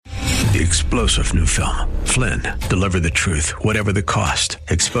the explosive new film, Flynn, Deliver the Truth, Whatever the Cost,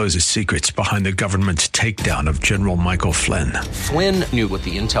 exposes secrets behind the government's takedown of General Michael Flynn. Flynn knew what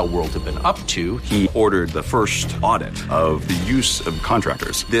the intel world had been up to. He ordered the first audit of the use of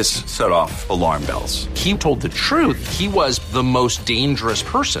contractors. This set off alarm bells. He told the truth. He was the most dangerous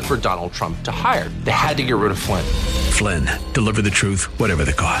person for Donald Trump to hire. They had to get rid of Flynn. Flynn, Deliver the Truth, Whatever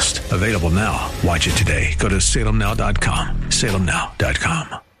the Cost. Available now. Watch it today. Go to salemnow.com.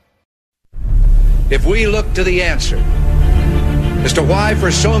 salemnow.com. If we look to the answer as to why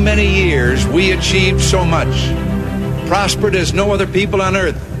for so many years we achieved so much, prospered as no other people on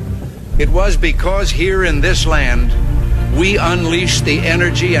earth, it was because here in this land we unleashed the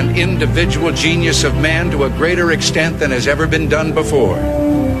energy and individual genius of man to a greater extent than has ever been done before.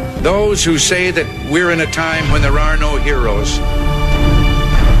 Those who say that we're in a time when there are no heroes,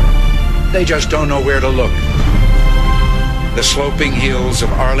 they just don't know where to look. The sloping hills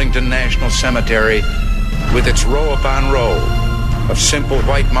of Arlington National Cemetery, with its row upon row of simple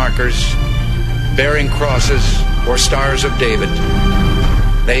white markers bearing crosses or stars of David,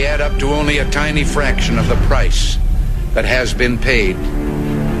 they add up to only a tiny fraction of the price that has been paid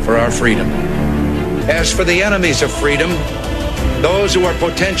for our freedom. As for the enemies of freedom, those who are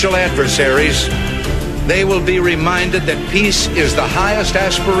potential adversaries, they will be reminded that peace is the highest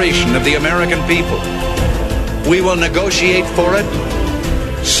aspiration of the American people. We will negotiate for it,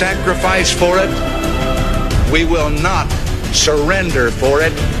 sacrifice for it. We will not surrender for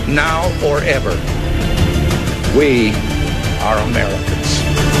it now or ever. We are Americans.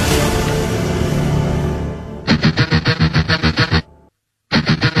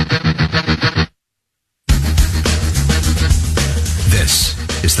 This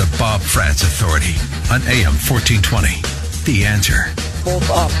is the Bob Frantz Authority on AM 1420. The Answer. Both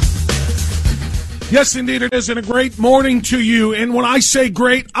up. Yes, indeed it is, and a great morning to you. And when I say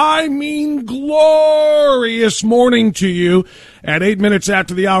great, I mean glorious morning to you. At 8 minutes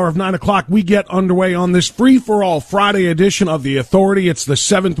after the hour of 9 o'clock, we get underway on this free-for-all Friday edition of The Authority. It's the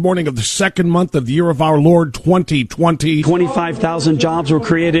 7th morning of the 2nd month of the year of our Lord, 2020. 25,000 jobs were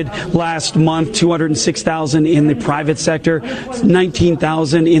created last month, 206,000 in the private sector,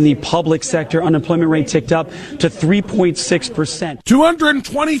 19,000 in the public sector. Unemployment rate ticked up to 3.6%.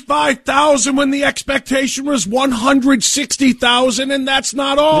 225,000 when the expectation was 160,000, and that's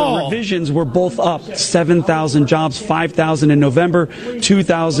not all. The revisions were both up, 7,000 jobs, 5,000 in November,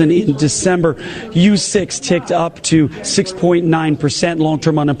 2,000 in December. U6 ticked up to 6.9%.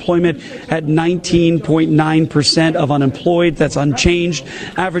 Long-term unemployment at 19.9% of unemployed. That's unchanged.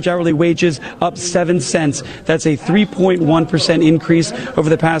 Average hourly wages up 7 cents. That's a 3.1% increase over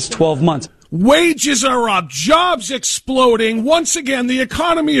the past 12 months. Wages are up, jobs exploding. Once again, the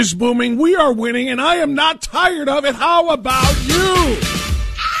economy is booming. We are winning, and I am not tired of it. How about you?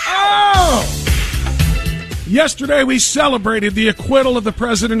 Oh! Yesterday, we celebrated the acquittal of the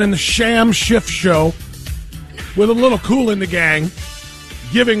president in the sham Schiff show with a little Kool in the Gang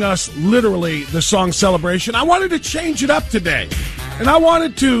giving us literally the song Celebration. I wanted to change it up today, and I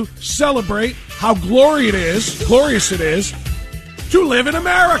wanted to celebrate how glorious it is to live in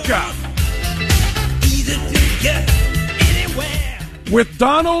America. With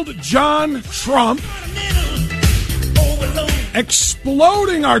Donald John Trump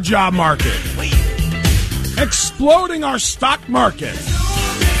exploding our job market, exploding our stock market,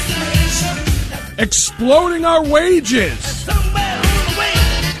 exploding our wages,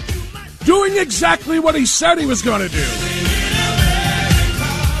 doing exactly what he said he was going to do.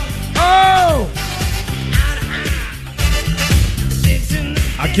 Oh!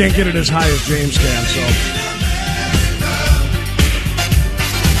 I can't get it as high as James can, so...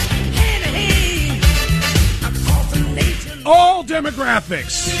 All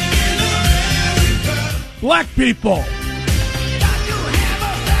demographics. Black people.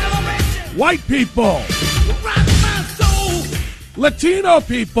 White people. Latino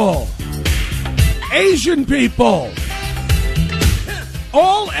people. Asian people.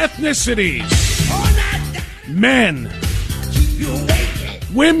 All ethnicities. Men.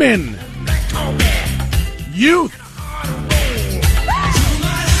 Women. Youth.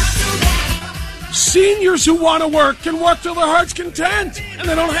 Seniors who want to work can work till their heart's content, and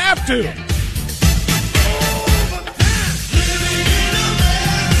they don't have to.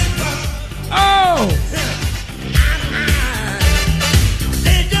 Oh!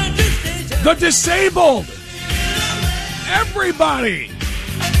 The disabled. Everybody.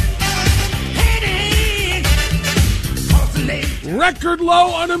 Record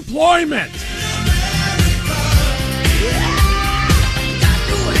low unemployment.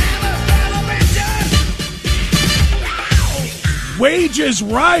 Wages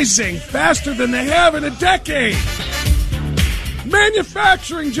rising faster than they have in a decade.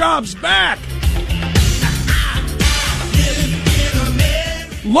 Manufacturing jobs back.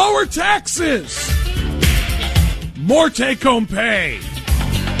 Lower taxes. More take-home pay.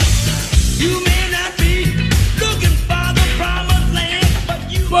 You may not be looking for the promised land,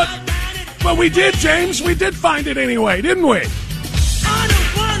 but we did, James. We did find it anyway, didn't we?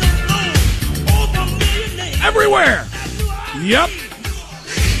 Everywhere. Yep.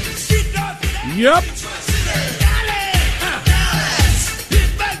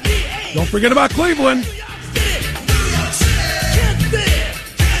 Don't forget about Cleveland.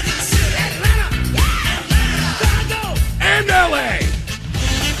 And LA.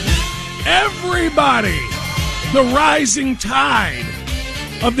 Everybody. The rising tide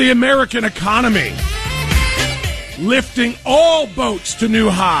of the American economy. Lifting all boats to new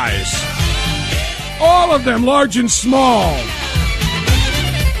highs. All of them, large and small.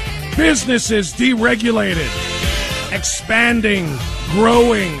 Businesses deregulated, expanding,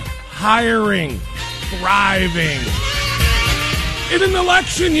 growing, hiring, thriving. In an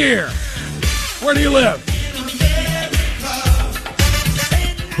election year, where do you live?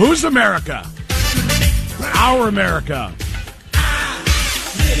 Whose America? Our America.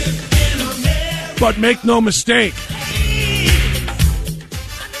 But make no mistake,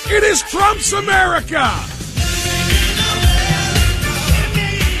 it is Trump's America.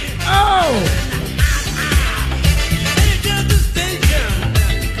 Oh.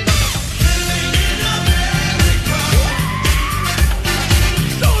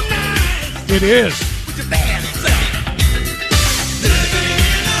 It is.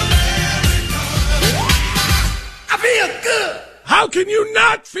 I feel good. How can you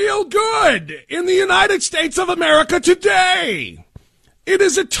not feel good in the United States of America today? It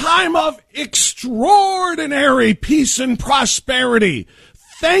is a time of extraordinary peace and prosperity,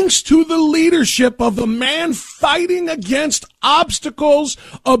 thanks to the leadership of the man fighting against obstacles,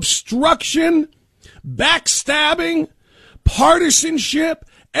 obstruction, backstabbing, partisanship,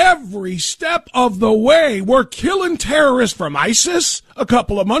 every step of the way. We're killing terrorists from ISIS a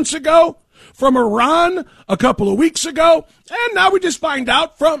couple of months ago, from Iran a couple of weeks ago, and now we just find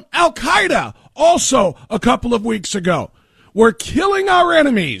out from Al-Qaeda also a couple of weeks ago. We're killing our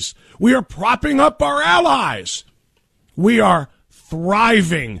enemies. We are propping up our allies. We are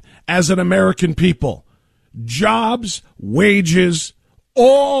thriving as an American people. Jobs, wages,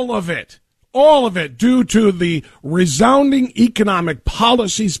 all of it due to the resounding economic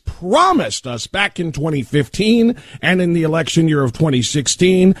policies promised us back in 2015 and in the election year of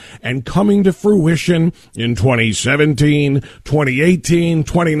 2016 and coming to fruition in 2017, 2018,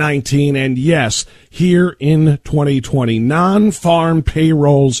 2019, and yes, here in 2020. Non-farm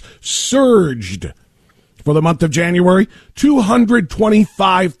payrolls surged for the month of January,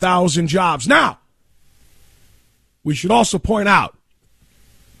 225,000 jobs. Now, we should also point out,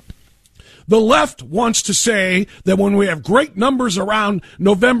 the left wants to say that when we have great numbers around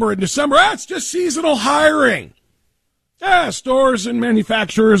November and December, that's just seasonal hiring. Yeah, stores and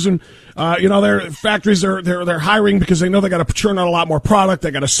manufacturers and their factories they're hiring because they know they got to churn out a lot more product,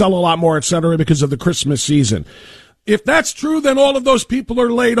 they got to sell a lot more, etc. because of the Christmas season. If that's true, then all of those people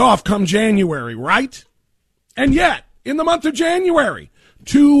are laid off come January, right? And yet, in the month of January,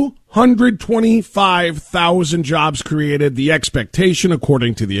 225,000 jobs created. The expectation,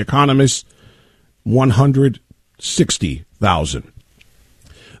 according to The Economist, 160,000.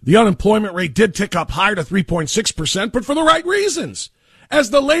 The unemployment rate did tick up higher to 3.6%, but for the right reasons,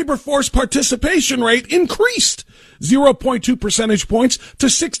 as the labor force participation rate increased 0.2 percentage points to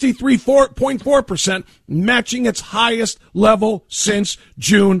 63.4%, matching its highest level since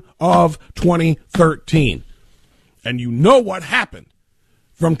June of 2013. And you know what happened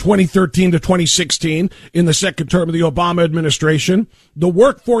from 2013 to 2016 in the second term of the Obama administration. The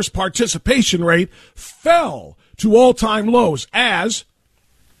workforce participation rate fell to all-time lows as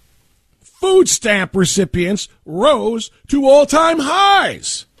food stamp recipients rose to all-time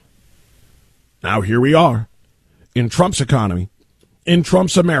highs. Now here we are in Trump's economy, in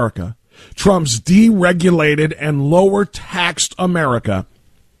Trump's America, Trump's deregulated and lower-taxed America.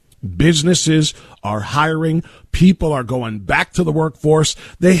 Businesses are hiring. People are going back to the workforce.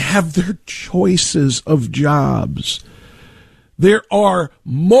 They have their choices of jobs. There are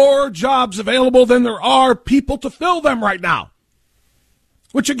more jobs available than there are people to fill them right now,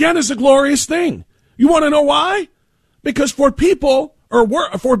 which again is a glorious thing. You want to know why? Because for people or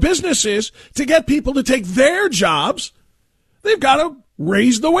for businesses to get people to take their jobs, they've got to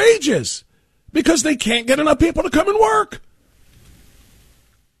raise the wages because they can't get enough people to come and work.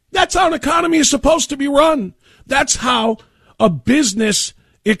 That's how an economy is supposed to be run. That's how a business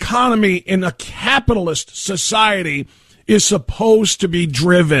economy in a capitalist society is supposed to be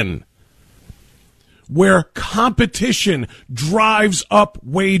driven, where competition drives up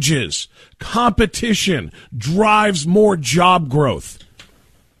wages, competition drives more job growth.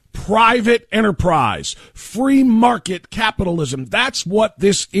 Private enterprise, free market capitalism, that's what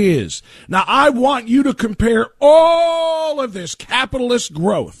this is. Now, I want you to compare all of this capitalist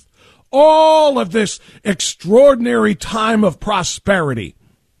growth, all of this extraordinary time of prosperity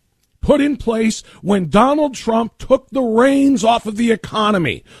put in place when Donald Trump took the reins off of the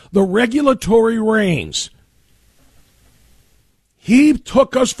economy, the regulatory reins. He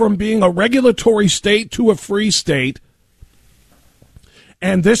took us from being a regulatory state to a free state,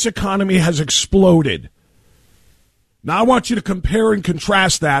 and this economy has exploded. Now, I want you to compare and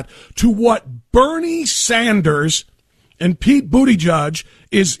contrast that to what Bernie Sanders and Pete Buttigieg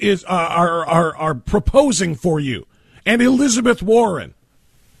are proposing for you, and Elizabeth Warren.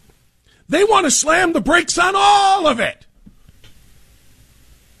 They want to slam the brakes on all of it.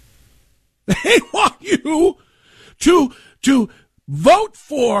 They want you to vote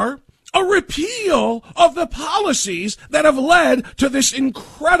for a repeal of the policies that have led to this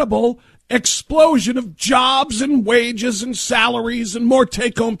incredible explosion of jobs and wages and salaries and more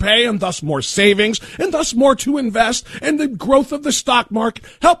take-home pay and thus more savings and thus more to invest and the growth of the stock market,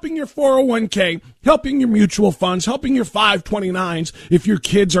 helping your 401k, helping your mutual funds, helping your 529s if your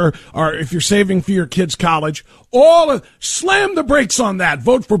kids are if you're saving for your kids' college. Slam the brakes on that.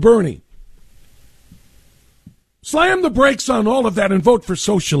 Vote for Bernie. Slam the brakes on all of that and vote for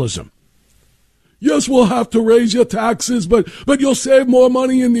socialism. Yes, we'll have to raise your taxes, but you'll save more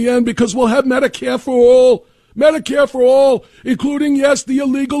money in the end because we'll have Medicare for all. Medicare for all, including, yes, the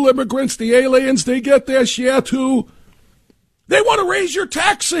illegal immigrants, the aliens, they get their share too. They want to raise your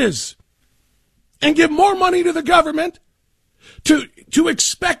taxes and give more money to the government to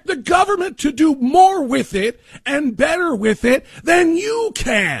expect the government to do more with it and better with it than you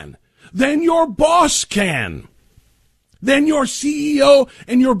can, than your boss can. Then your CEO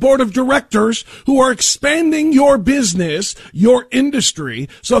and your board of directors who are expanding your business, your industry,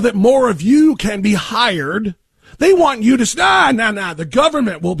 so that more of you can be hired. They want you to say, the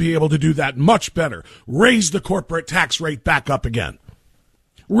government will be able to do that much better. Raise the corporate tax rate back up again.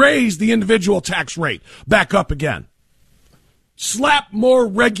 Raise the individual tax rate back up again. Slap more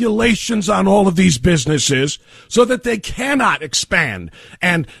regulations on all of these businesses so that they cannot expand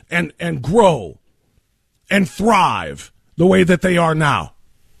and grow and thrive the way that they are now.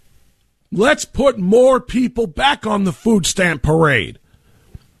 Let's put more people back on the food stamp parade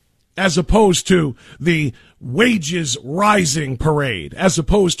as opposed to the wages rising parade, as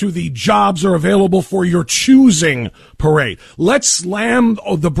opposed to the jobs are available for your choosing parade. Let's slam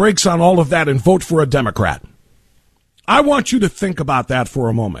the brakes on all of that and vote for a Democrat. I want you to think about that for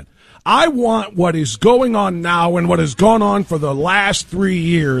a moment. I want what is going on now and what has gone on for the last 3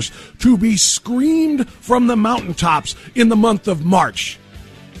 years to be screamed from the mountaintops in the month of March.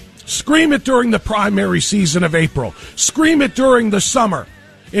 Scream it during the primary season of April. Scream it during the summer,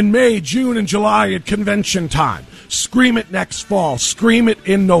 in May, June, and July at convention time. Scream it next fall. Scream it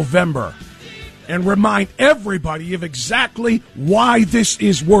in November. And remind everybody of exactly why this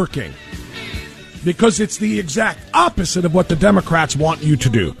is working. Because it's the exact opposite of what the Democrats want you to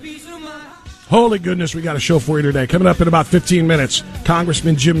do. Holy goodness, we got a show for you today. Coming up in about 15 minutes,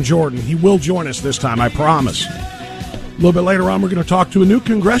 Congressman Jim Jordan. He will join us this time, I promise. A little bit later on, we're going to talk to a new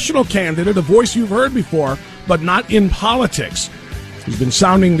congressional candidate, a voice you've heard before, but not in politics. He's been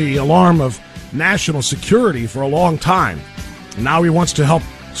sounding the alarm of national security for a long time. And now he wants to help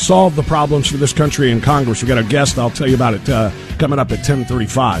solve the problems for this country in Congress. We got a guest. I'll tell you about it coming up at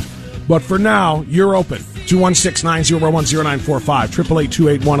 10:35. But for now, you're open. 216-901-0945,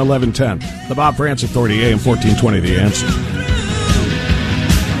 888-281-1110. The Bob Frantz Authority, AM 1420, The Answer.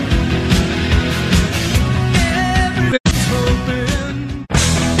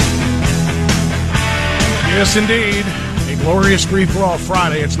 Yes, indeed. A glorious free-for-all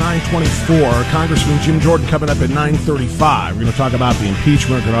Friday. It's 9:24. Congressman Jim Jordan coming up at 9:35. We're going to talk about the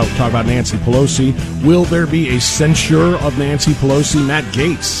impeachment. We're going to talk about Nancy Pelosi. Will there be a censure of Nancy Pelosi? Matt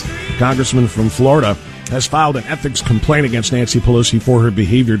Gaetz, congressman from Florida, has filed an ethics complaint against Nancy Pelosi for her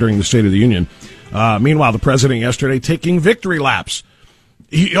behavior during the State of the Union. Meanwhile, the president yesterday taking victory laps.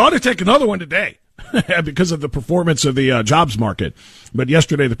 He ought to take another one today because of the performance of the jobs market. But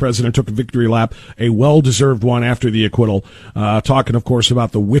yesterday, the president took a victory lap, a well-deserved one after the acquittal, talking, of course,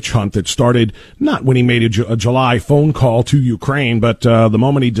 about the witch hunt that started not when he made a July phone call to Ukraine, but the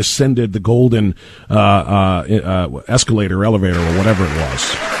moment he descended the golden escalator, elevator, or whatever it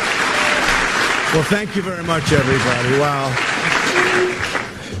was. Well, thank you very much, everybody. Wow.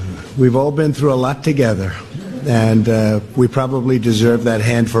 we've all been through a lot together, and we probably deserve that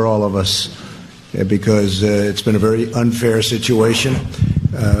hand for all of us because it's been a very unfair situation.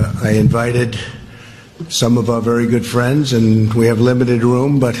 I invited some of our very good friends, and we have limited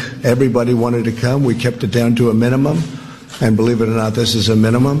room, but everybody wanted to come. We kept it down to a minimum, and believe it or not, this is a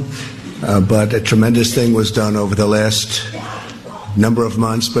minimum. But a tremendous thing was done over the last number of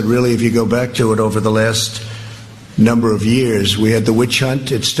months. But really, if you go back to it over the last number of years, we had the witch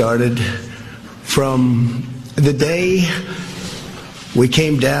hunt. It started from the day we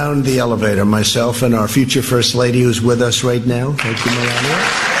came down the elevator, myself and our future First Lady, who's with us right now. Thank you,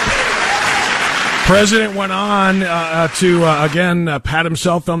 Melania. President went on to, again, pat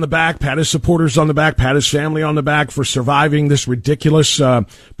himself on the back, pat his supporters on the back, pat his family on the back for surviving this ridiculous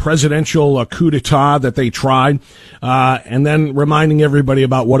presidential coup d'etat that they tried, and then reminding everybody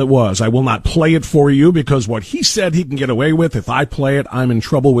about what it was. I will not play it for you because what he said he can get away with. If I play it, I'm in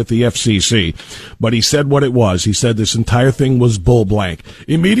trouble with the FCC. But he said what it was. He said this entire thing was bull blank.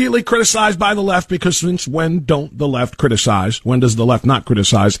 Immediately criticized by the left because since when don't the left criticize? When does the left not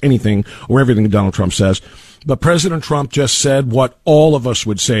criticize anything or everything Donald Trump says? But President Trump just said what all of us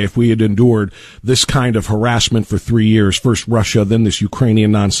would say if we had endured this kind of harassment for 3 years. First Russia, then this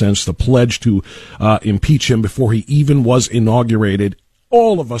Ukrainian nonsense, the pledge to impeach him before he even was inaugurated.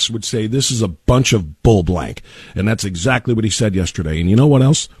 All of us would say this is a bunch of bull blank. And that's exactly what he said yesterday. And you know what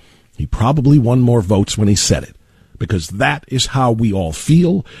else? He probably won more votes when he said it. Because that is how we all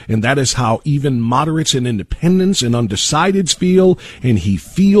feel, and that is how even moderates and independents and undecideds feel, and he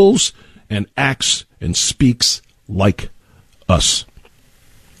feels and acts and speaks like us.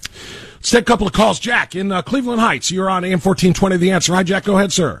 Let's take a couple of calls. Jack in Cleveland Heights, you're on AM 1420, The Answer. Hi, Jack. Go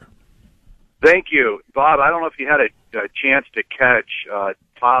ahead, sir. Thank you. Bob, I don't know if you had a chance to catch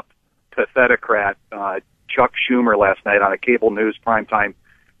top patheticrat Chuck Schumer last night on a cable news primetime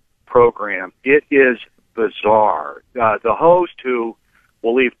program. It is bizarre. The host, who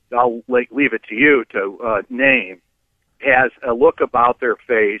I'll leave it to you to name, has a look about their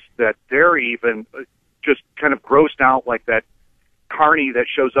face that they're even just kind of grossed out like that carny that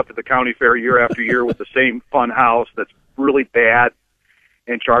shows up at the county fair year after year with the same fun house that's really bad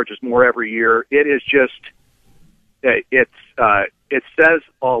and charges more every year. It is just, it says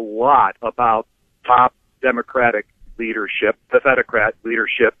a lot about top Democratic leadership, patheticrat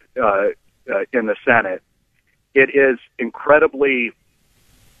leadership in the Senate. It is incredibly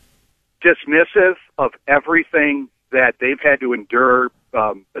dismissive of everything that they've had to endure,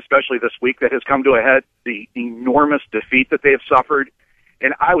 especially this week that has come to a head, the enormous defeat that they have suffered.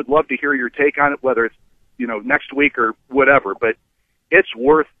 And I would love to hear your take on it, whether it's, next week or whatever, but it's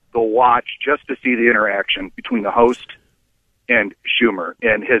worth the watch just to see the interaction between the host and Schumer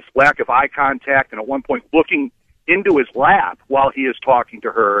and his lack of eye contact, and at one point looking into his lap while he is talking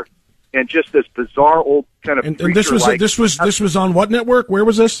to her, and just this bizarre old kind of. And this was on what network? Where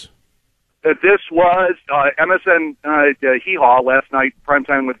was this? This was MSN Hee Haw last night,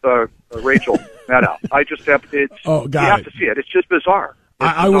 primetime with Rachel Maddow. I just have to see it. It's just bizarre.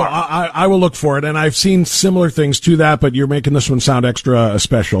 I will look for it, and I've seen similar things to that, but you're making this one sound extra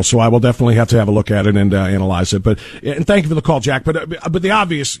special, so I will definitely have to look at it and analyze it. And thank you for the call, Jack. But the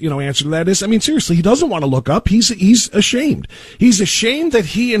obvious answer to that is, seriously, he doesn't want to look up. He's ashamed. He's ashamed that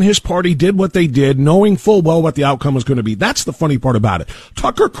he and his party did what they did, knowing full well what the outcome was going to be. That's the funny part about it.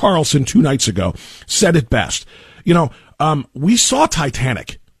 Tucker Carlson 2 nights ago said it best. We saw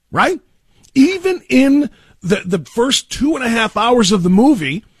Titanic, right? Even in the first 2.5 hours of the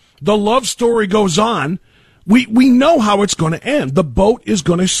movie, the love story goes on. We know how it's going to end. The boat is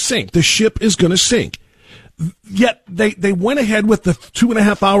going to sink. The ship is going to sink. Yet they went ahead with the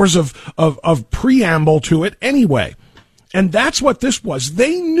 2.5 hours of preamble to it anyway. And that's what this was.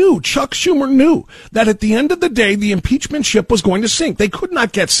 They knew, Chuck Schumer knew, that at the end of the day, the impeachment ship was going to sink. They could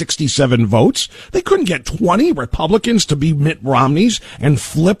not get 67 votes. They couldn't get 20 Republicans to be Mitt Romneys and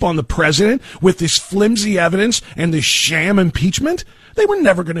flip on the president with this flimsy evidence and this sham impeachment. They were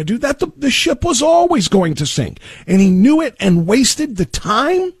never going to do that. The ship was always going to sink. And he knew it and wasted the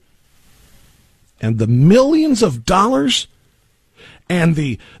time and the millions of dollars and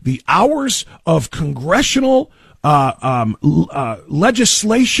the hours of congressional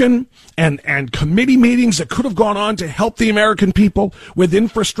legislation and committee meetings that could have gone on to help the American people with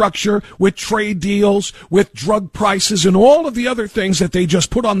infrastructure, with trade deals, with drug prices, and all of the other things that they just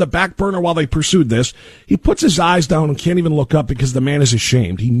put on the back burner while they pursued this. He puts his eyes down and can't even look up because the man is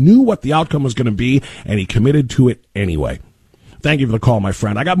ashamed. He knew what the outcome was going to be, and he committed to it anyway. Thank you for the call, my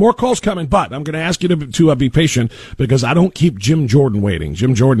friend. I got more calls coming, but I'm going to ask you to be patient because I don't keep Jim Jordan waiting.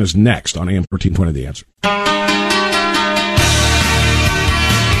 Jim Jordan is next on AM 1420, The Answer.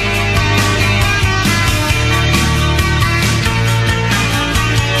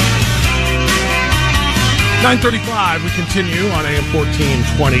 9:35, we continue on AM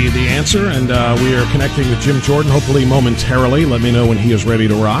 1420, The Answer, and we are connecting with Jim Jordan, hopefully momentarily. Let me know when he is ready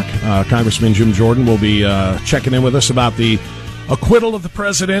to rock. Congressman Jim Jordan will be checking in with us about the acquittal of the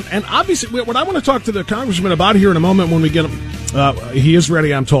president. And obviously, what I want to talk to the congressman about here in a moment when we get him, he is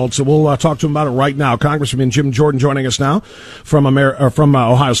ready, I'm told, so we'll talk to him about it right now. Congressman Jim Jordan joining us now from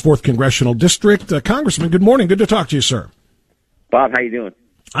Ohio's 4th Congressional District. Congressman, good morning. Good to talk to you, sir. Bob, how you doing?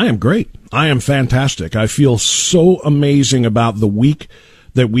 I am great. I am fantastic. I feel so amazing about the week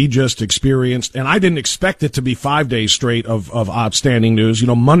that we just experienced, and I didn't expect it to be 5 days straight of outstanding news. You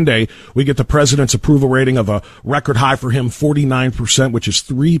know, Monday, we get the president's approval rating of a record high for him, 49%, which is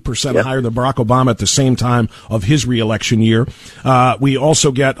 3% higher than Barack Obama at the same time of his reelection year. We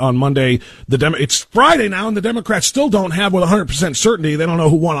also get on Monday, it's Friday now, and the Democrats still don't have with 100% certainty. They don't know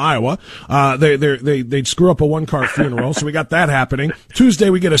who won Iowa. They'd screw up a one-car funeral, so we got that happening. Tuesday,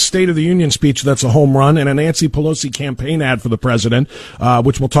 we get a State of the Union speech that's a home run, and a Nancy Pelosi campaign ad for the president,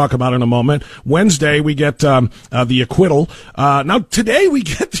 which we'll talk about in a moment. Wednesday, we get the acquittal. Now, today, we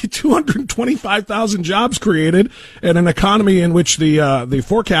get the 225,000 jobs created in an economy in which the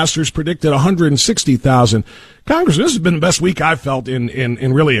forecasters predicted 160,000. Congressman, this has been the best week I've felt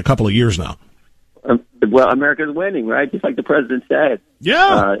in really a couple of years now. Well, America's winning, right? Just like the president said.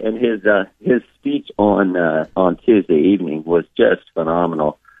 Yeah. And his speech on Tuesday evening was just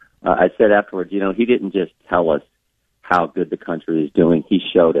phenomenal. I said afterwards, you know, he didn't just tell us how good the country is doing. He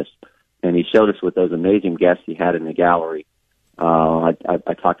showed us, and he showed us with those amazing guests he had in the gallery. I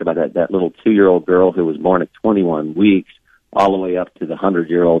talked about that little 2-year-old girl who was born at 21 weeks, all the way up to the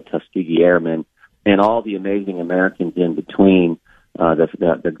 100-year-old Tuskegee Airman, and all the amazing Americans in between.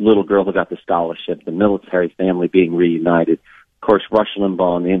 The little girl who got the scholarship, the military family being reunited, of course, Rush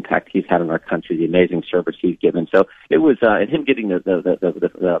Limbaugh and the impact he's had on our country, the amazing service he's given. So it was, and him getting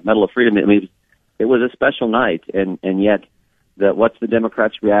the Medal of Freedom. I mean, it was a special night, and yet, what's the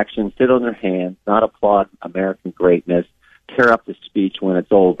Democrats' reaction? Sit on their hands, not applaud American greatness, tear up the speech when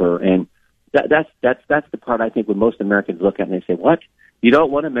it's over, and that's the part I think when most Americans look at and they say, "What? You don't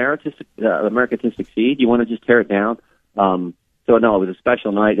want America to succeed? You want to just tear it down?" So no, it was a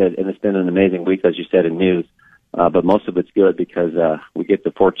special night, and it's been an amazing week, as you said in news. But most of it's good because we get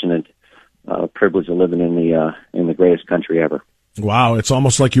the fortunate privilege of living in the greatest country ever. Wow, it's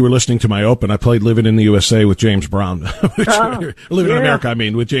almost like you were listening to my open. I played Living in the USA with James Brown. Living in America, I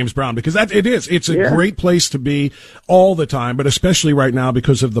mean, with James Brown, because it's a great place to be all the time, but especially right now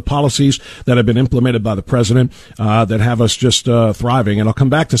because of the policies that have been implemented by the president, that have us just, thriving. And I'll come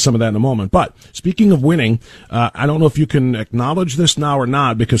back to some of that in a moment. But speaking of winning, I don't know if you can acknowledge this now or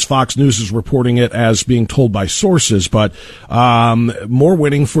not because Fox News is reporting it as being told by sources, but, more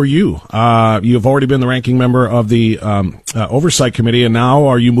winning for you. You've already been the ranking member of the, Oversight Committee, and now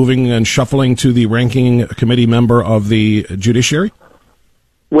are you moving and shuffling to the ranking committee member of the Judiciary?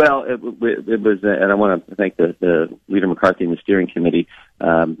 Well, it was, and I want to thank the Leader McCarthy and the steering committee.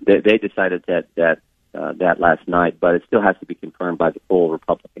 They decided that last night, but it still has to be confirmed by the full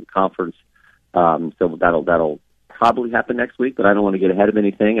Republican conference. So that'll probably happen next week. But I don't want to get ahead of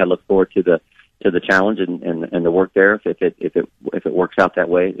anything. I look forward to the challenge and the work there. If it works out that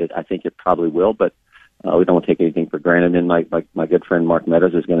way, I think it probably will. But we don't want to take anything for granted. And my good friend Mark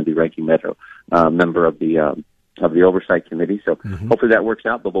Meadows is going to be ranking member of the Oversight Committee. So hopefully that works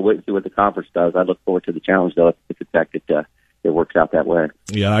out. But we'll wait and see what the conference does. I look forward to the challenge, though, if in fact it works out that way.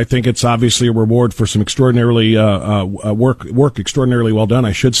 Yeah, I think it's obviously a reward for some extraordinarily work extraordinarily well done,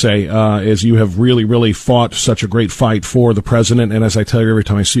 I should say, as you have really, really fought such a great fight for the president, and as I tell you every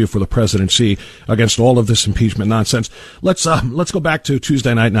time I see you, for the presidency against all of this impeachment nonsense. Let's go back to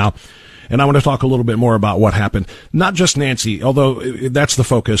Tuesday night now. And I want to talk a little bit more about what happened. Not just Nancy, although that's the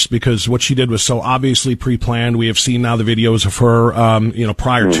focus, because what she did was so obviously pre-planned. We have seen now the videos of her,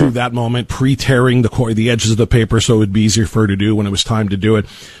 prior to that moment, pre-tearing the edges of the paper so it would be easier for her to do when it was time to do it.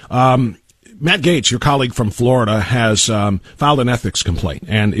 Matt Gaetz, your colleague from Florida, has filed an ethics complaint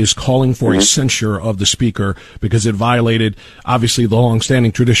and is calling for a censure of the speaker because it violated, obviously, the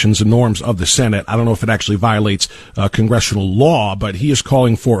longstanding traditions and norms of the Senate. I don't know if it actually violates congressional law, but he is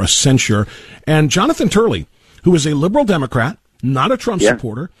calling for a censure. And Jonathan Turley, who is a liberal Democrat, not a Trump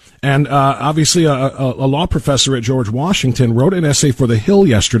supporter, and obviously a law professor at George Washington, wrote an essay for The Hill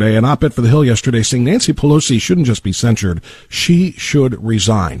yesterday, an op-ed for The Hill yesterday, saying Nancy Pelosi shouldn't just be censured, she should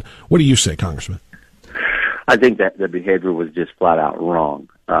resign. What do you say, Congressman? I think that the behavior was just flat out wrong.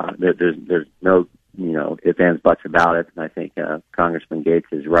 There's no, ifs, ands, buts about it, and I think Congressman Gaetz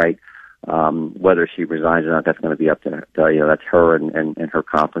is right. Whether she resigns or not, that's going to be up to her. That's her and her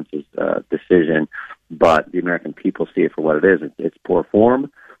conference's decision. But the American people see it for what it is. It's poor form.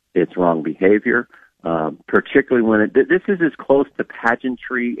 It's wrong behavior. particularly when this is as close to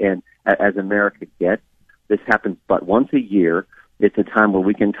pageantry and as America gets. This happens but once a year. It's a time where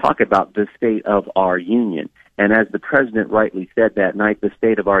we can talk about the state of our union. And as the president rightly said that night, the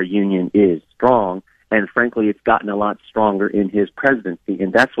state of our union is strong. And frankly, it's gotten a lot stronger in his presidency.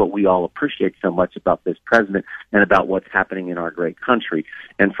 And that's what we all appreciate so much about this president and about what's happening in our great country.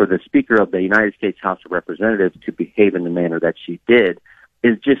 And for the Speaker of the United States House of Representatives to behave in the manner that she did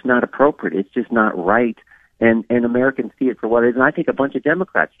is just not appropriate. It's just not right. And Americans see it for what it is. And I think a bunch of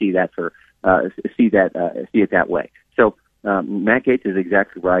Democrats see it that way. So, Matt Gaetz is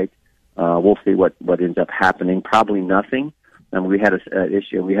exactly right. We'll see what ends up happening. Probably nothing. We had an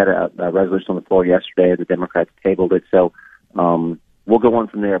issue. We had a resolution on the floor yesterday. The Democrats tabled it, so we'll go on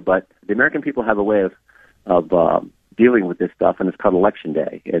from there. But the American people have a way of dealing with this stuff, and it's called Election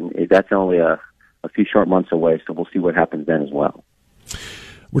Day, and that's only a few short months away. So we'll see what happens then as well.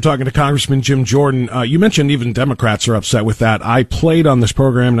 We're talking to Congressman Jim Jordan. You mentioned even Democrats are upset with that. I played on this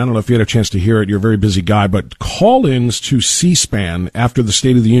program, and I don't know if you had a chance to hear it. You're a very busy guy, but call-ins to C-SPAN after the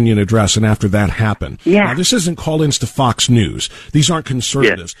State of the Union address and after that happened. Yeah. Now, this isn't call-ins to Fox News. These aren't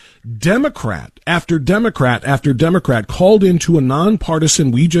conservatives. Yeah. Democrat after Democrat after Democrat called into a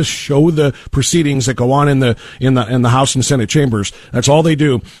nonpartisan. We just show the proceedings that go on in the House and Senate chambers. That's all they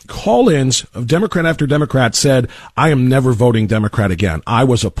do. Call-ins of Democrat after Democrat said, "I am never voting Democrat again. I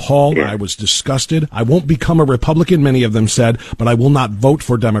was appalled. Yeah. I was disgusted. I won't become a Republican," many of them said, "but I will not vote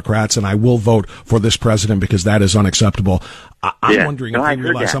for Democrats, and I will vote for this president because that is unacceptable." I'm wondering if they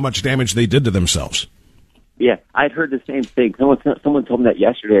realize how much damage they did to themselves. Yeah, I'd heard the same thing. Someone told me that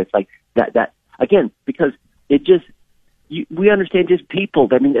yesterday. It's like that again, because it just, we understand just people.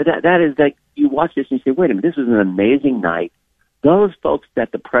 I mean, that is like, you watch this and you say, wait a minute, this was an amazing night. Those folks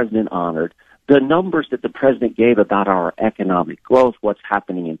that the president honored, the numbers that the president gave about our economic growth, what's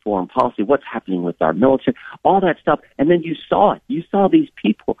happening in foreign policy, what's happening with our military, all that stuff. And then you saw it. You saw these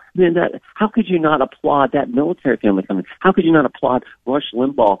people. I mean, how could you not applaud that military family coming? How could you not applaud Rush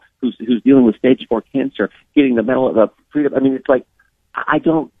Limbaugh, who's dealing with stage 4 cancer, getting the Medal of Freedom? I mean, it's like, I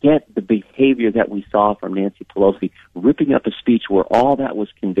don't get the behavior that we saw from Nancy Pelosi, ripping up a speech where all that was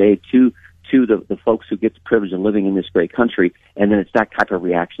conveyed to the folks who get the privilege of living in this great country, and then it's that type of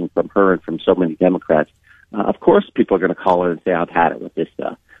reaction from her and from so many Democrats. Of course, people are going to call in and say, "I've had it with this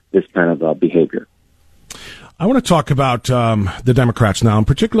kind of behavior." I want to talk about the Democrats now, and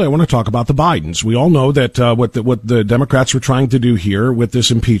particularly I want to talk about the Bidens. We all know that what the Democrats were trying to do here with this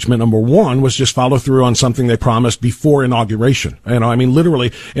impeachment, number one, was just follow through on something they promised before inauguration. I mean,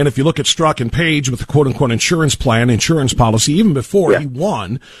 literally. And if you look at Strzok and Page with the quote-unquote insurance policy, even before he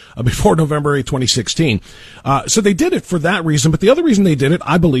won, before November 8, 2016. So they did it for that reason. But the other reason they did it,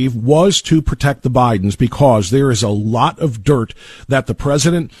 I believe, was to protect the Bidens, because there is a lot of dirt that the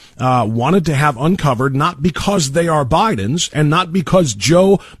president wanted to have uncovered, not because they are Bidens and not because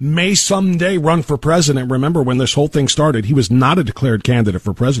Joe may someday run for president. Remember, when this whole thing started, he was not a declared candidate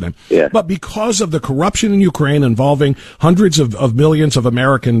for president. Yeah. But because of the corruption in Ukraine involving hundreds of millions of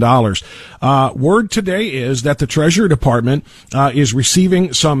American dollars. Word today is that the Treasury Department is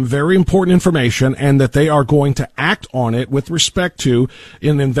receiving some very important information, and that they are going to act on it with respect to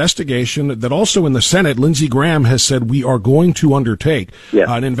an investigation that also in the Senate, Lindsey Graham has said we are going to undertake.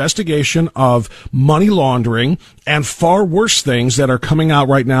 An investigation of money laundering and far worse things that are coming out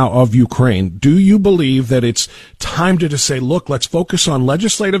right now of Ukraine. Do you believe that it's time to just say, look, let's focus on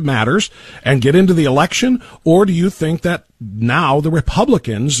legislative matters and get into the election? Or do you think that now the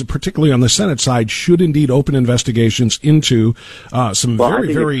Republicans, particularly on the Senate side, should indeed open investigations into some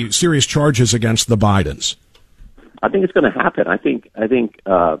very, very serious charges against the Bidens? I think it's going to happen. I think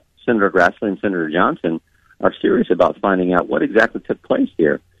Senator Grassley and Senator Johnson are serious about finding out what exactly took place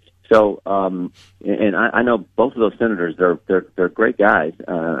here. So, and I know both of those senators. They're great guys,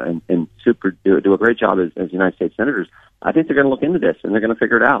 and do a great job as United States senators. I think they're going to look into this and they're going to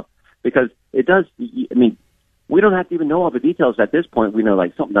figure it out, because it does. I mean, we don't have to even know all the details at this point. We know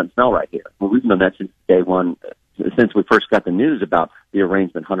like something doesn't smell right here. Well, we've known that since day one, since we first got the news about the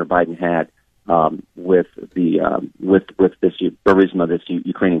arrangement Hunter Biden had with this Burisma, this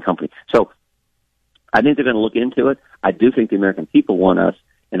Ukrainian company. So, I think they're going to look into it. I do think the American people want us,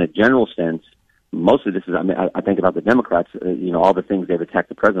 in a general sense, most of this is, I think about the Democrats, all the things they've attacked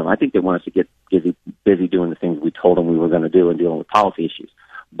the president. I think they want us to get busy doing the things we told them we were going to do and dealing with policy issues.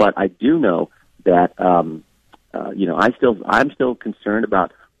 But I do know that, I'm still concerned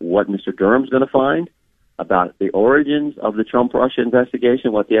about what Mr. Durham's going to find, about the origins of the Trump-Russia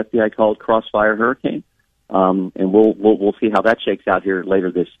investigation, what the FBI called Crossfire Hurricane. And we'll see how that shakes out here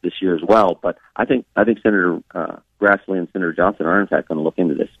later this year as well. But I think Senator Grassley and Senator Johnson are in fact going to look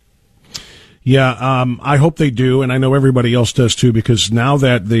into this. Yeah, I hope they do, and I know everybody else does too, because now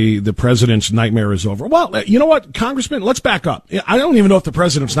that the president's nightmare is over. Well, you know what, Congressman, let's back up. I don't even know if the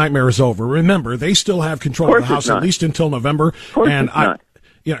president's nightmare is over. Remember, they still have control of the House at least until November, and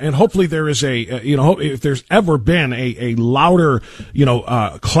and hopefully there is if there's ever been a louder,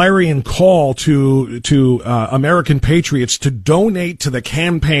 clarion call to American patriots to donate to the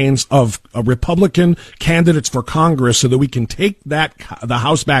campaigns of Republican candidates for Congress so that we can take the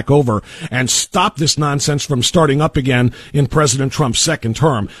House back over and stop this nonsense from starting up again in President Trump's second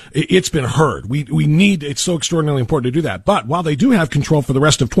term. It's been heard. We need, it's so extraordinarily important to do that. But while they do have control for the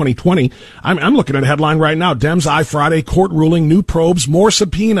rest of 2020, I'm looking at a headline right now. Dems eye Friday, court ruling, new probes, more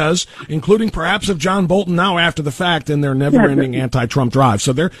subpoenas, including perhaps of John Bolton now after the fact in their never-ending anti-Trump drive.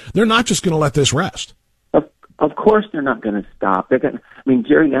 So they're not just going to let this rest. Of course they're not going to stop.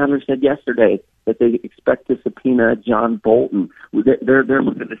 Jerry Nadler said yesterday that they expect to subpoena John Bolton. They're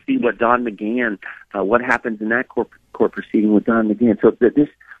looking to see what Don McGahn, what happens in that court proceeding with Don McGahn. So this,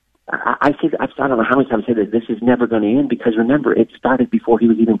 I don't know how many times I said that this is never going to end, because remember, it started before he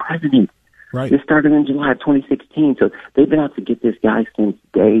was even president. Right. This started in July of 2016, so they've been out to get this guy since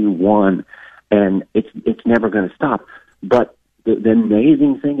day one, and it's never going to stop. But the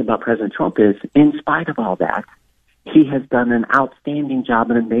amazing thing about President Trump is, in spite of all that, he has done an outstanding job,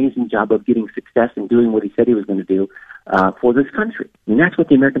 an amazing job of getting success and doing what he said he was going to do for this country. And that's what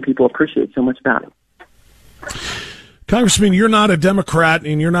the American people appreciate so much about him. Congressman, you're not a Democrat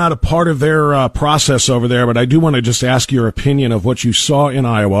and you're not a part of their process over there, but I do want to just ask your opinion of what you saw in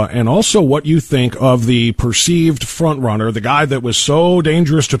Iowa and also what you think of the perceived frontrunner, the guy that was so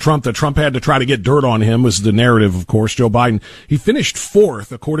dangerous to Trump that Trump had to try to get dirt on him, was the narrative, of course, Joe Biden. He finished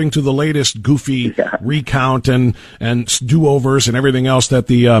fourth, according to the latest goofy recount and do-overs and everything else that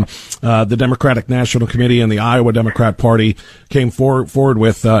the Democratic National Committee and the Iowa Democrat Party came forward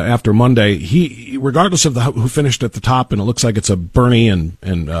with after Monday. He, regardless of who finished at the top, and it looks like it's a Bernie and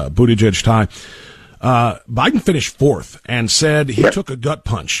Buttigieg tie, Biden finished fourth and said he took a gut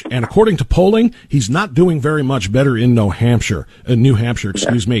punch. And according to polling, he's not doing very much better in New Hampshire,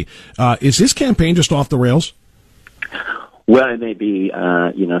 excuse me. Is his campaign just off the rails? Well, it may be.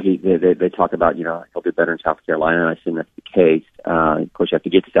 They talk about, he'll do better in South Carolina, and I assume that's the case. Of course, you have to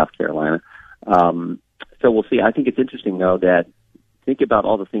get to South Carolina. So we'll see. I think it's interesting, though, that think about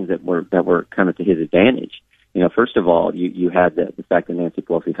all the things that were kind of to his advantage. First of all, you had the fact that Nancy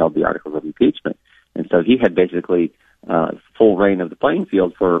Pelosi held the articles of impeachment. And so he had basically full reign of the playing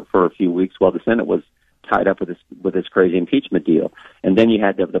field for a few weeks while the Senate was tied up with this crazy impeachment deal. And then you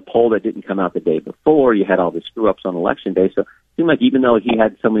had the poll that didn't come out the day before. You had all the screw-ups on Election Day. So it seemed like even though he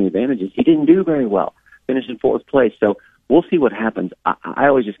had so many advantages, he didn't do very well, finished in fourth place. So we'll see what happens. I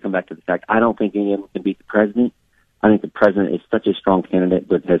always just come back to the fact I don't think anyone can beat the president. I think the president is such a strong candidate,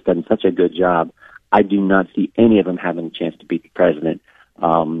 but has done such a good job. I do not see any of them having a chance to beat the president.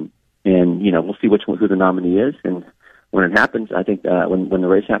 And, we'll see who the nominee is. And when it happens, I think when the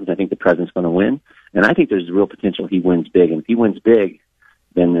race happens, I think the president's going to win. And I think there's real potential he wins big. And if he wins big,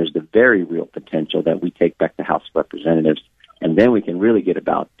 then there's the very real potential that we take back the House of Representatives. And then we can really get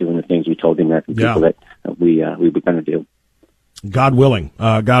about doing the things we told the American people that we were going to do. God willing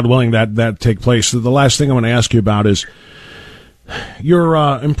that take place. So the last thing I want to ask you about is your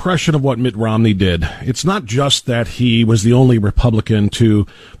impression of what Mitt Romney did. It's not just that he was the only Republican to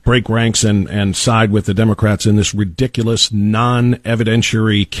break ranks and side with the Democrats in this ridiculous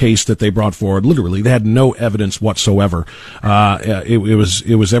non-evidentiary case that they brought forward. Literally, they had no evidence whatsoever.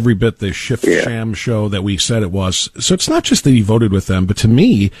 It was every bit the sham show that we said it was. So it's not just that he voted with them, but to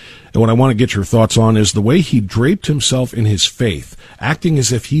me, what I want to get your thoughts on is the way he draped himself in his faith, acting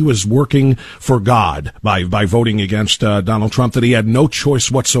as if he was working for God by voting against Donald Trump, that he had no choice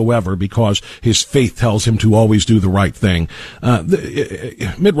whatsoever because his faith tells him to always do the right thing.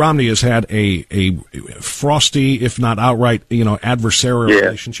 Mitt Romney has had a frosty, if not outright, adversarial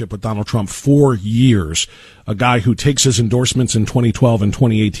relationship with Donald Trump for years. A guy who takes his endorsements in 2012 and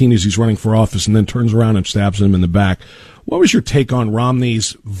 2018 as he's running for office and then turns around and stabs him in the back. What was your take on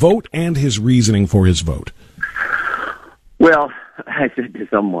Romney's vote and his reasoning for his vote? Well, I said to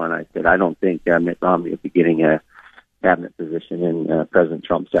someone, I don't think Mitt Romney will be getting a cabinet position in President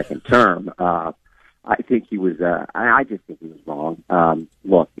Trump's second term. I think he was. I just think he was wrong.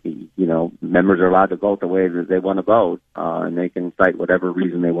 Look, members are allowed to vote the way that they want to vote, and they can cite whatever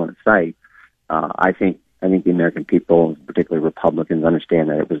reason they want to cite. I think the American people, particularly Republicans, understand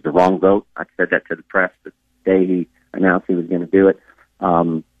that it was the wrong vote. I said that to the press the day he announced he was going to do it.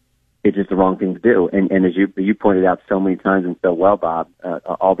 It's just the wrong thing to do. And as you pointed out so many times and so well, Bob,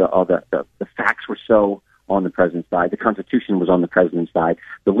 all the facts were so on the president's side. The Constitution was on the president's side.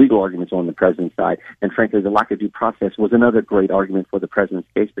 The legal arguments were on the president's side. And frankly, the lack of due process was another great argument for the president's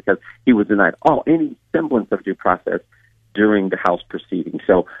case because he was denied any semblance of due process during the House proceedings.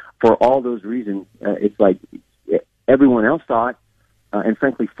 So for all those reasons, it's like everyone else saw it, and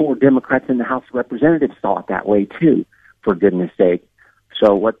frankly, 4 Democrats in the House of Representatives saw it that way too, for goodness sake.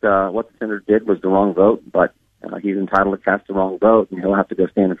 So what the senator did was the wrong vote, but he's entitled to cast the wrong vote, and he'll have to go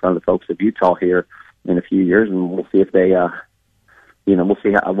stand in front of the folks of Utah here in a few years, and we'll see if they, we'll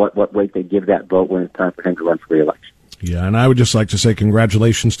see what weight they give that vote when it's time for him to run for re-election. Yeah, and I would just like to say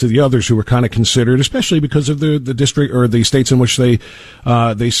congratulations to the others who were kind of considered, especially because of the district or the states in which they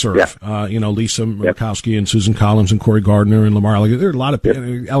serve. Yeah. Lisa Murkowski and Susan Collins and Cory Gardner and Lamar. There are a lot of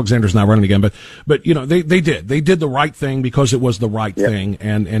Alexander's not running again, but they did the right thing because it was the right thing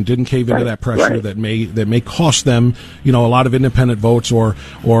and didn't cave into that pressure that may cost them a lot of independent votes or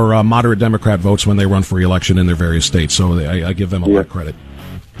moderate Democrat votes when they run for re-election in their various states. So I give them a lot of credit.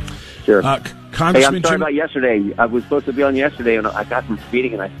 Sure. Congressman I'm sorry Jim, about yesterday. I was supposed to be on yesterday, and I got from the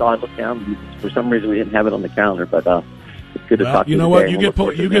meeting, and I saw it, looked down, and for some reason we didn't have it on the calendar, but it's good to talk to you. You know what? You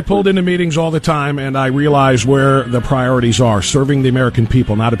get pulled into meetings all the time, and I realize where the priorities are: serving the American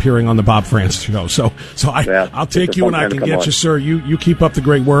people, not appearing on the Bob Frantz show. So I'll take you when I can get you, sir. You keep up the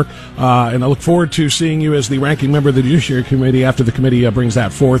great work, and I look forward to seeing you as the ranking member of the Judiciary Committee after the committee brings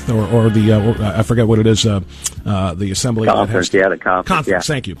that forth, or I forget what it is, the Assembly conference. The conference. Yeah.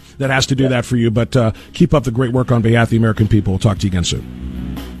 Thank you. That has to do that for you, but keep up the great work on behalf of the American people. We'll talk to you again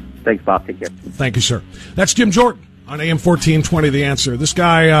soon. Thanks, Bob. Take care. Thank you, sir. That's Jim Jordan on AM 1420, The Answer. This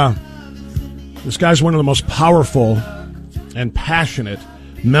guy's one of the most powerful and passionate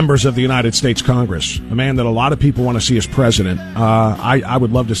members of the United States Congress, a man that a lot of people want to see as president. I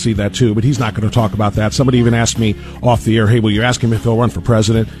would love to see that too, but he's not going to talk about that. Somebody even asked me off the air, hey, will you ask him if he'll run for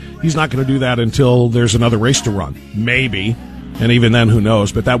president? He's not going to do that until there's another race to run. Maybe. And even then, who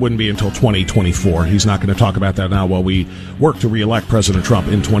knows? But that wouldn't be until 2024. He's not going to talk about that now while we work to reelect President Trump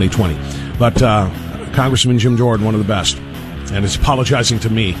in 2020. But Congressman Jim Jordan, one of the best, and is apologizing to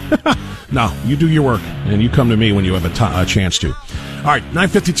me. No, you do your work, and you come to me when you have a chance to. All right,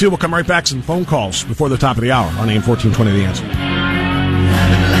 9:52. We'll come right back. Some phone calls before the top of the hour on AM 1420, The Answer.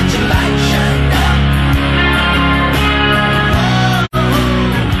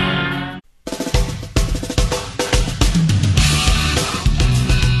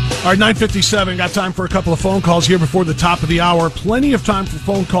 All right, 9:57. Got time for a couple of phone calls here before the top of the hour. Plenty of time for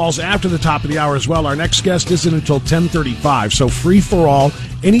phone calls after the top of the hour as well. Our next guest isn't until 10:35, so free for all.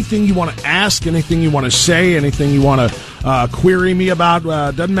 Anything you want to ask, anything you want to say, anything you want to query me about,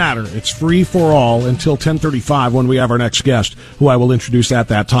 doesn't matter. It's free for all until 10:35 when we have our next guest, who I will introduce at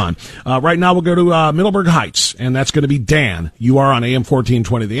that time. Right now we'll go to Middleburg Heights, and that's going to be Dan. You are on AM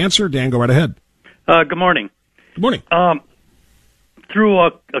 1420. The Answer. Dan, go right ahead. Good morning. Good morning. Through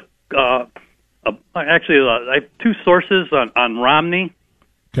I have two sources on Romney,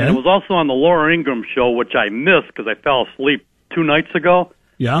 and it was also on the Laura Ingraham show, which I missed because I fell asleep 2 nights ago.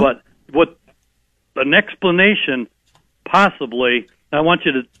 Yeah. But what an explanation, possibly, and I want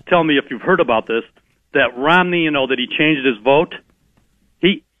you to tell me if you've heard about this, that Romney, that he changed his vote.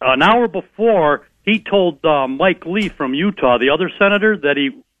 He an hour before, he told Mike Lee from Utah, the other senator, that he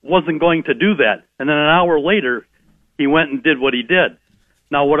wasn't going to do that. And then an hour later, he went and did what he did.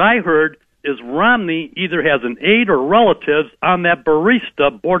 Now, what I heard is Romney either has an aide or relatives on that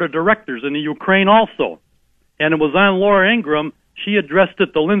Barista board of directors in the Ukraine also. And it was on Laura Ingraham. She addressed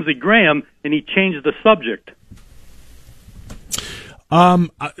it to Lindsey Graham, and he changed the subject.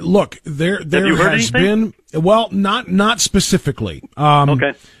 Look, there has anything? been, well, not specifically.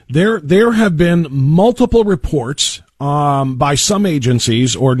 Okay. There have been multiple reports by some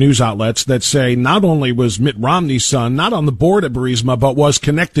agencies or news outlets that say not only was Mitt Romney's son not on the board at Burisma, but was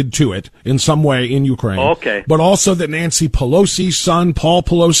connected to it in some way in Ukraine. Okay. But also that Nancy Pelosi's son, Paul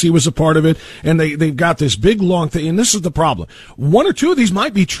Pelosi, was a part of it. And they've got this big, long thing. And this is the problem. One or two of these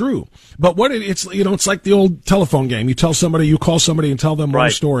might be true. But it's like the old telephone game. You call somebody and tell them one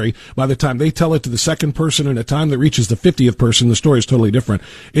story. By the time they tell it to the second person and the time that reaches the 50th person, the story is totally different.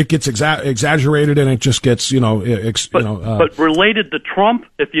 It gets exaggerated and it just gets, But related to Trump,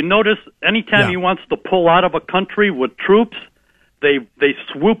 if you notice, anytime he wants to pull out of a country with troops, they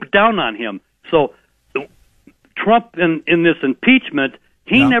swoop down on him. So Trump, in this impeachment,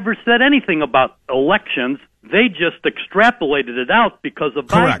 he never said anything about elections. They just extrapolated it out because of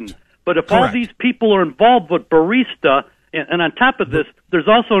Biden. But if all these people are involved with Barista, and on top of this, there's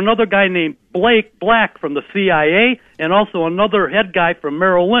also another guy named Blake Black from the CIA and also another head guy from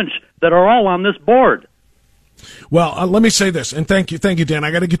Merrill Lynch that are all on this board. Well, let me say this, and thank you, Dan.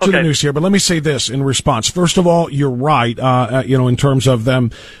 I got to get to the news here, but let me say this in response. First of all, you're right. In terms of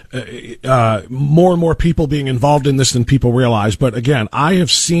them, more and more people being involved in this than people realize. But again, I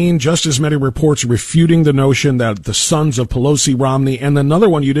have seen just as many reports refuting the notion that the sons of Pelosi, Romney, and another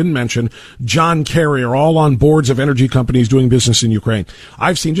one you didn't mention, John Kerry, are all on boards of energy companies doing business in Ukraine.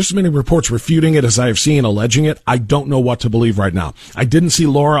 I've seen just as many reports refuting it as I have seen alleging it. I don't know what to believe right now. I didn't see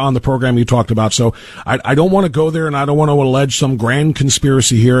Laura on the program you talked about, so I don't want to go there, and I don't want to allege some grand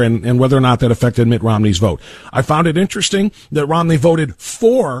conspiracy here and whether or not that affected Mitt Romney's vote. I found it interesting that Romney voted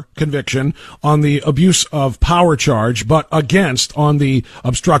for conviction on the abuse of power charge, but against on the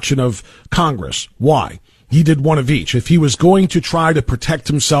obstruction of Congress. Why? He did one of each. If he was going to try to protect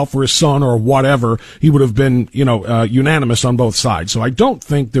himself or his son or whatever, he would have been, unanimous on both sides. So I don't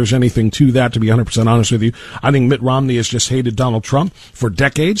think there's anything to that, to be 100% honest with you. I think Mitt Romney has just hated Donald Trump for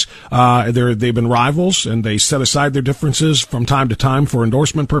decades. They've been rivals, and they set aside their differences from time to time for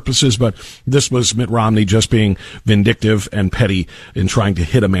endorsement purposes, but this was Mitt Romney just being vindictive and petty in trying to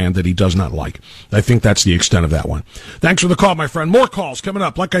hit a man that he does not like. I think that's the extent of that one. Thanks for the call, my friend. More calls coming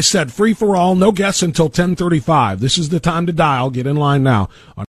up. Like I said, free for all, no guests until 10:35. This is the time to dial. Get in line now.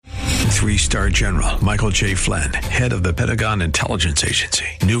 3-star General Michael J. Flynn, head of the Pentagon Intelligence Agency,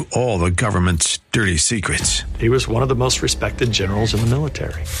 knew all the government's dirty secrets. He was one of the most respected generals in the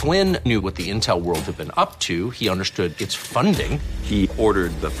military. Flynn knew what the intel world had been up to. He understood its funding. He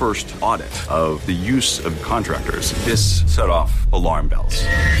ordered the first audit of the use of contractors. This set off alarm bells.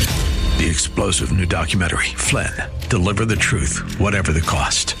 The explosive new documentary, Flynn, Deliver the Truth, Whatever the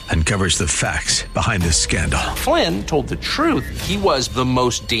Cost, uncovers the facts behind this scandal. Flynn told the truth. He was the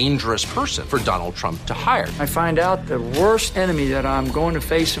most dangerous person for Donald Trump to hire. I find out the worst enemy that I'm going to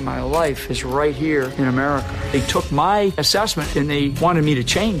face in my life is right here in America. They took my assessment and they wanted me to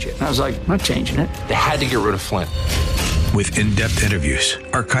change it. And I was like, I'm not changing it. They had to get rid of Flynn. With in-depth interviews,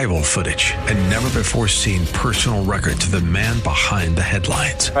 archival footage, and never-before-seen personal records of the man behind the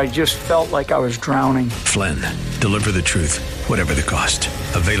headlines. I just felt like I was drowning. Flynn, Deliver the Truth, Whatever the Cost.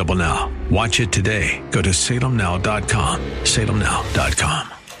 Available now. Watch it today. Go to salemnow.com.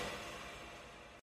 salemnow.com.